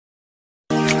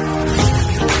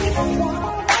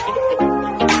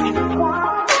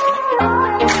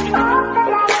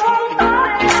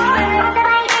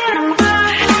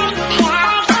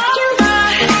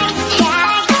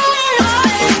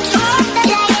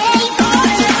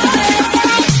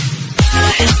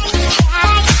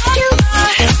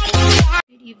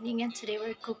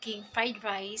cooking fried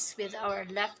rice with our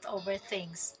leftover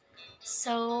things.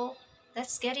 So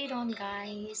let's get it on,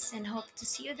 guys, and hope to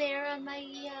see you there on my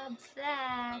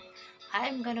vlog.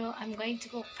 I'm going to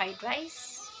cook fried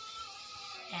rice,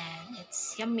 and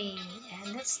it's yummy.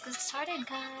 And let's get started,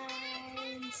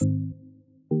 guys.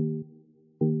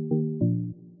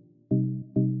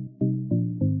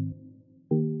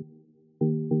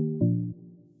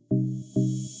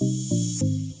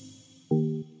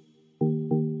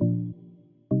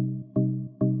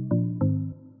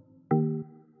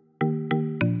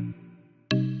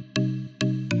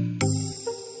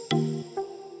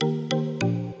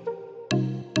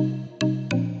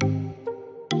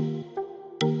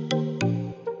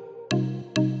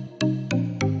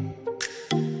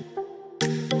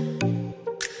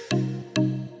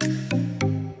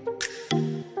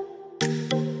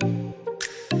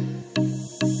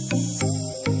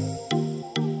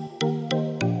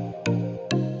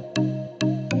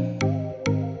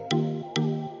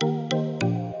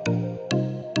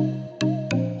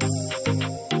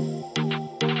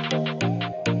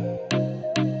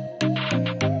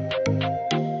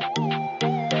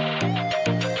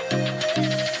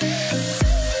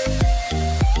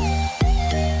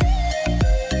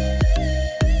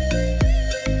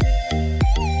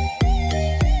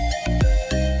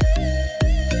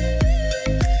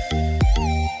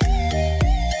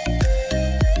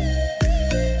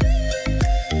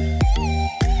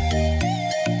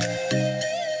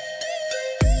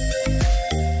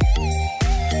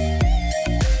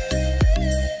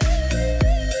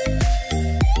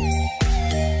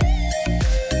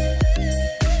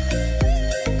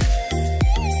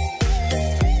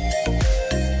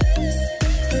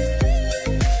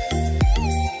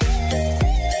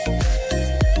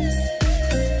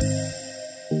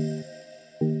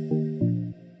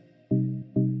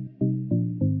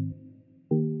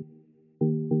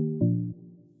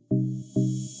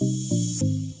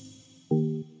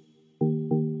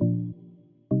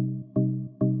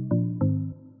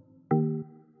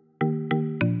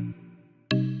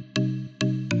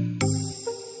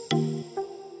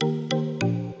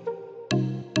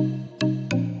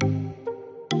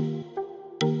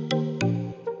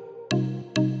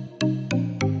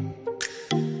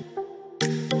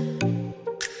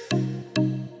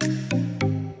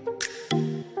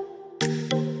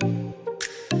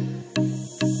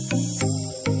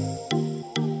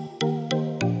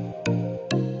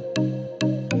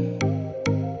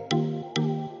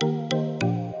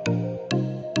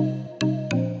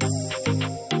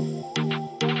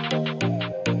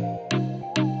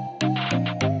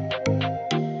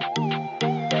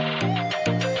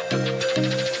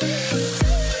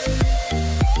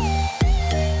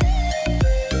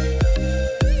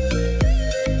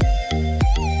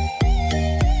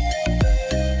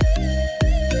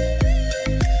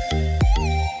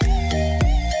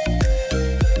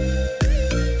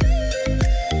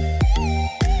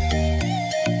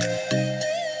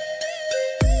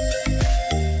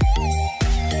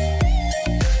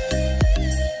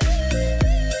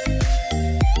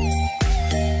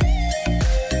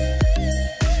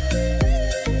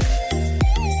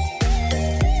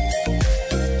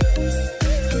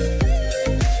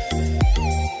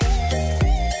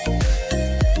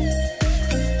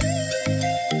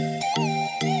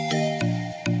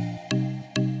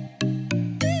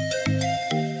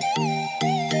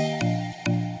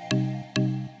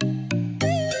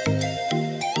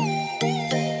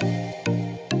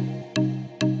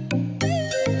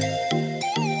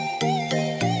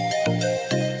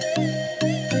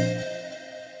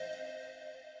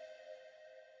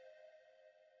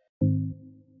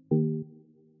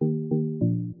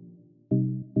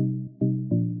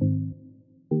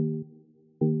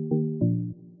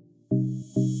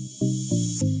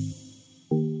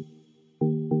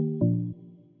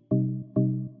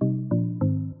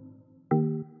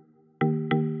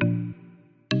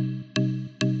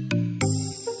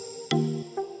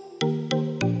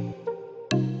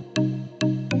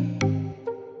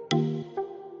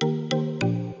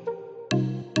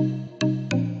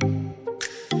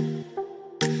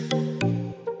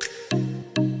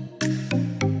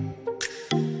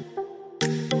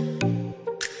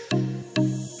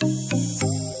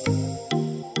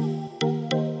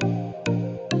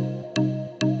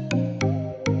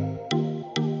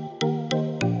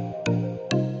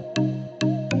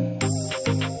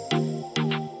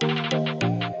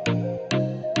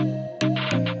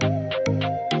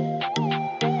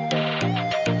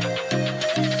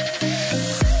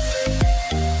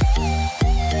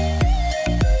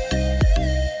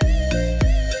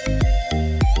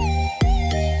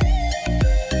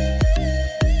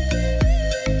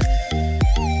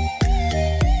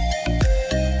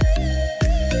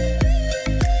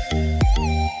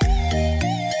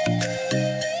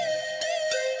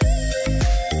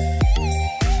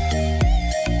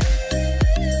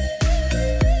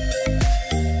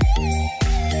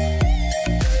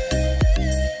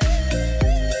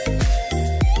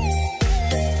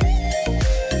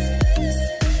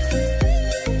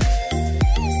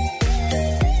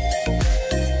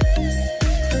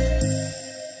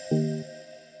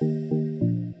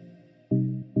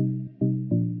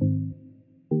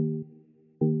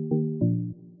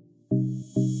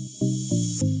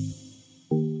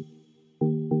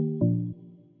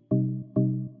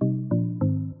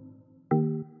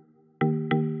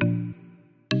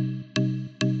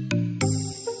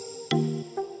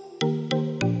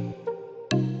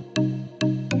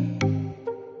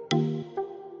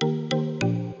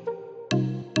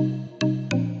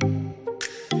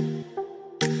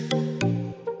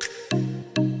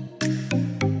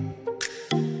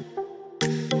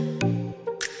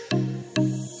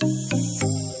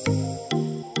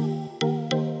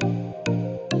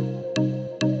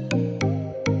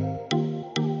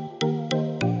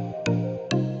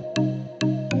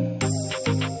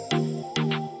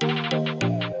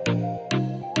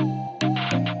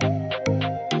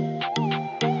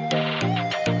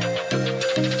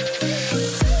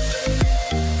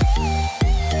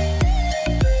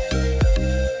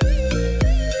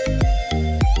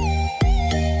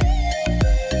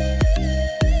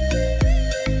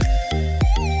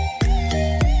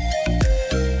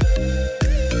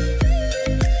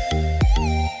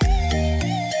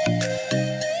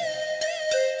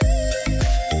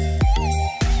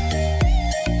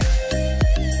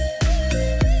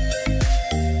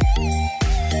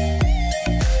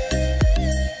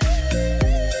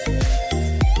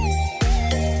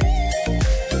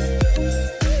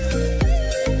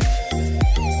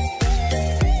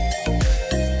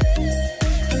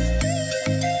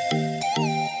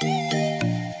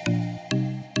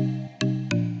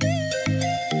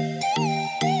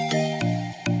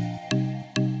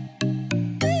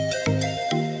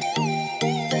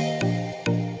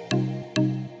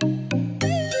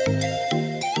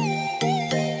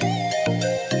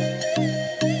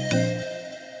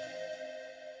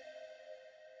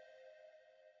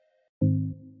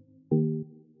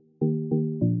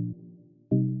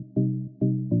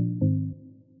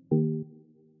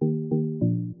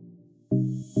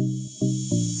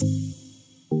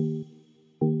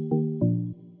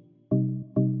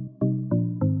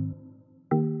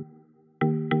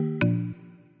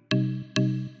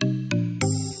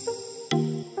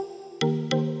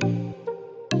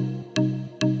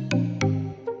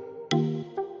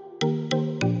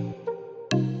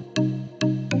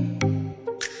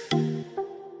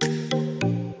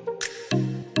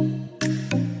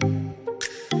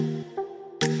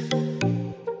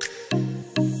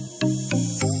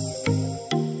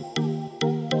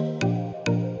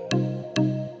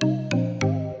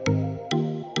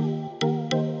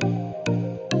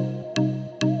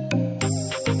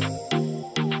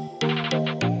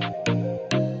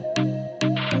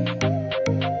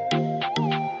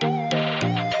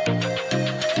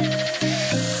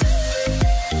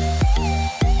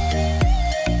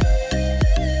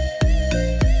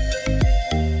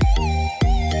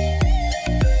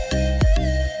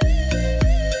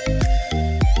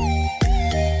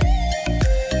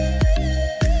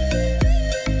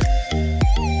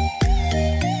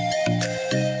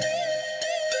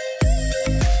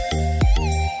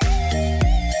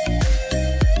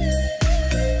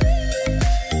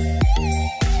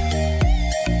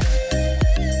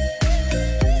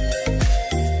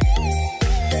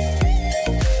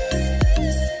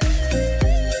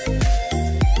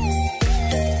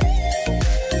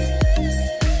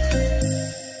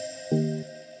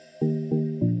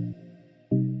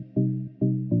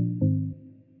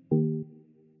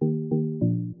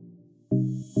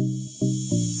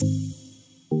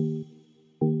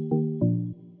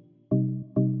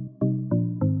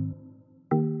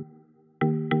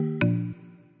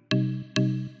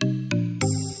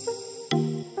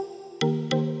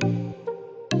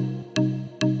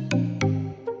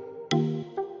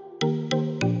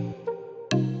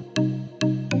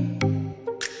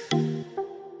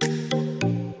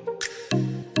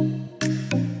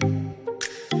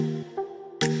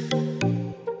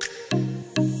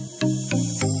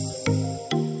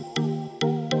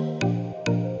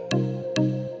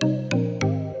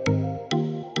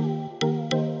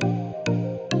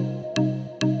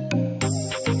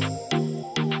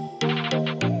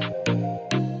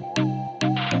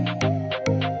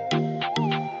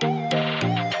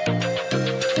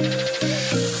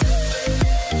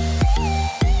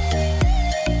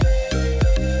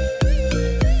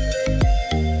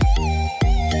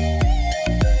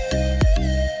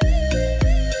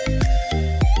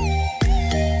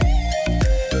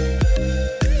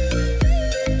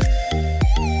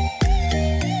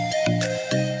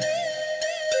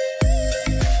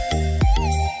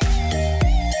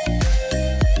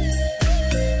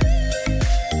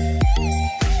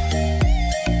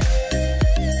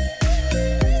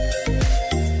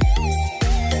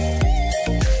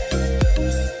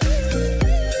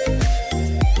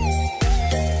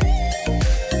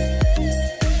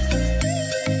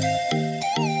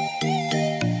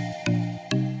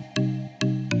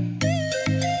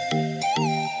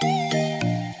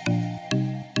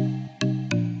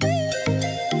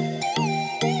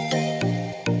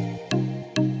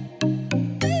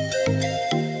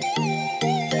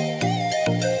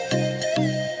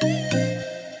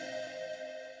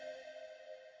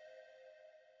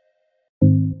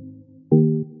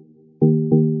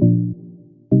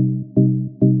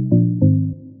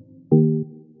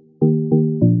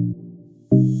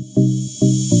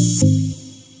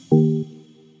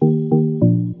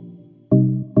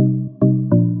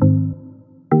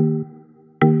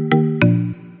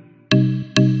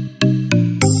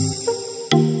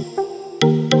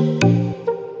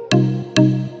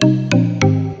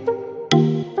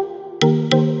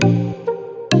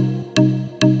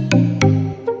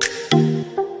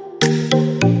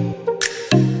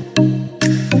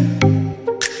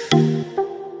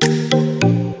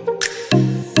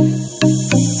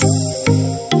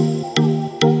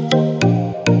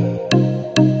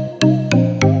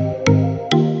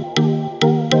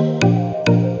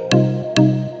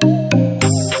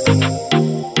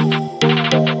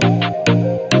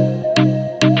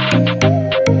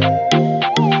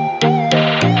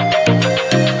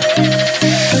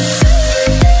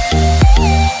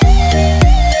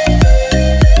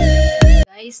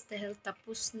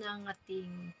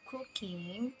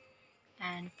 cooking.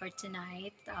 And for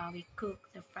tonight, we cook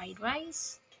the fried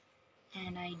rice,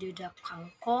 and I do the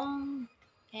kangkong,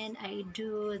 and I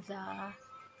do the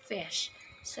fish.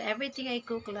 So everything I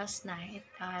cooked last night,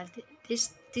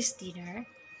 this dinner,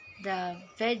 the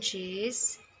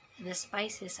veggies, the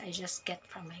spices I just get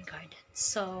from my garden.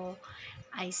 So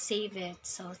I save it.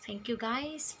 So thank you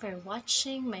guys for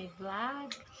watching my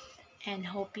vlog and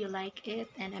hope you like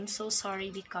it. And I'm so sorry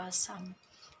because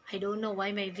I don't know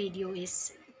why my video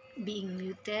is being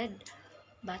muted,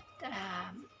 but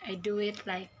I do it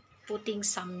like putting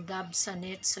some dubs on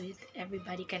it so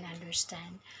everybody can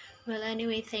understand. Well,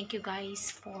 anyway, thank you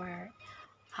guys for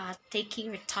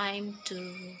taking your time to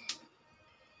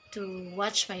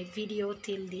watch my video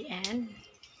till the end,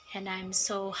 and I'm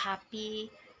so happy.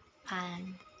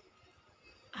 And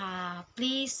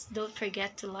please don't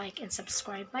forget to like and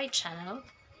subscribe my channel.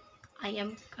 I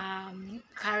am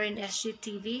Karren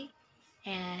Sgtv,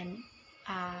 and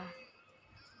uh,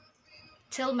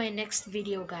 till my next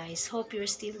video, guys. Hope you're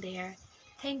still there.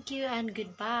 Thank you and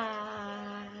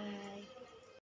goodbye.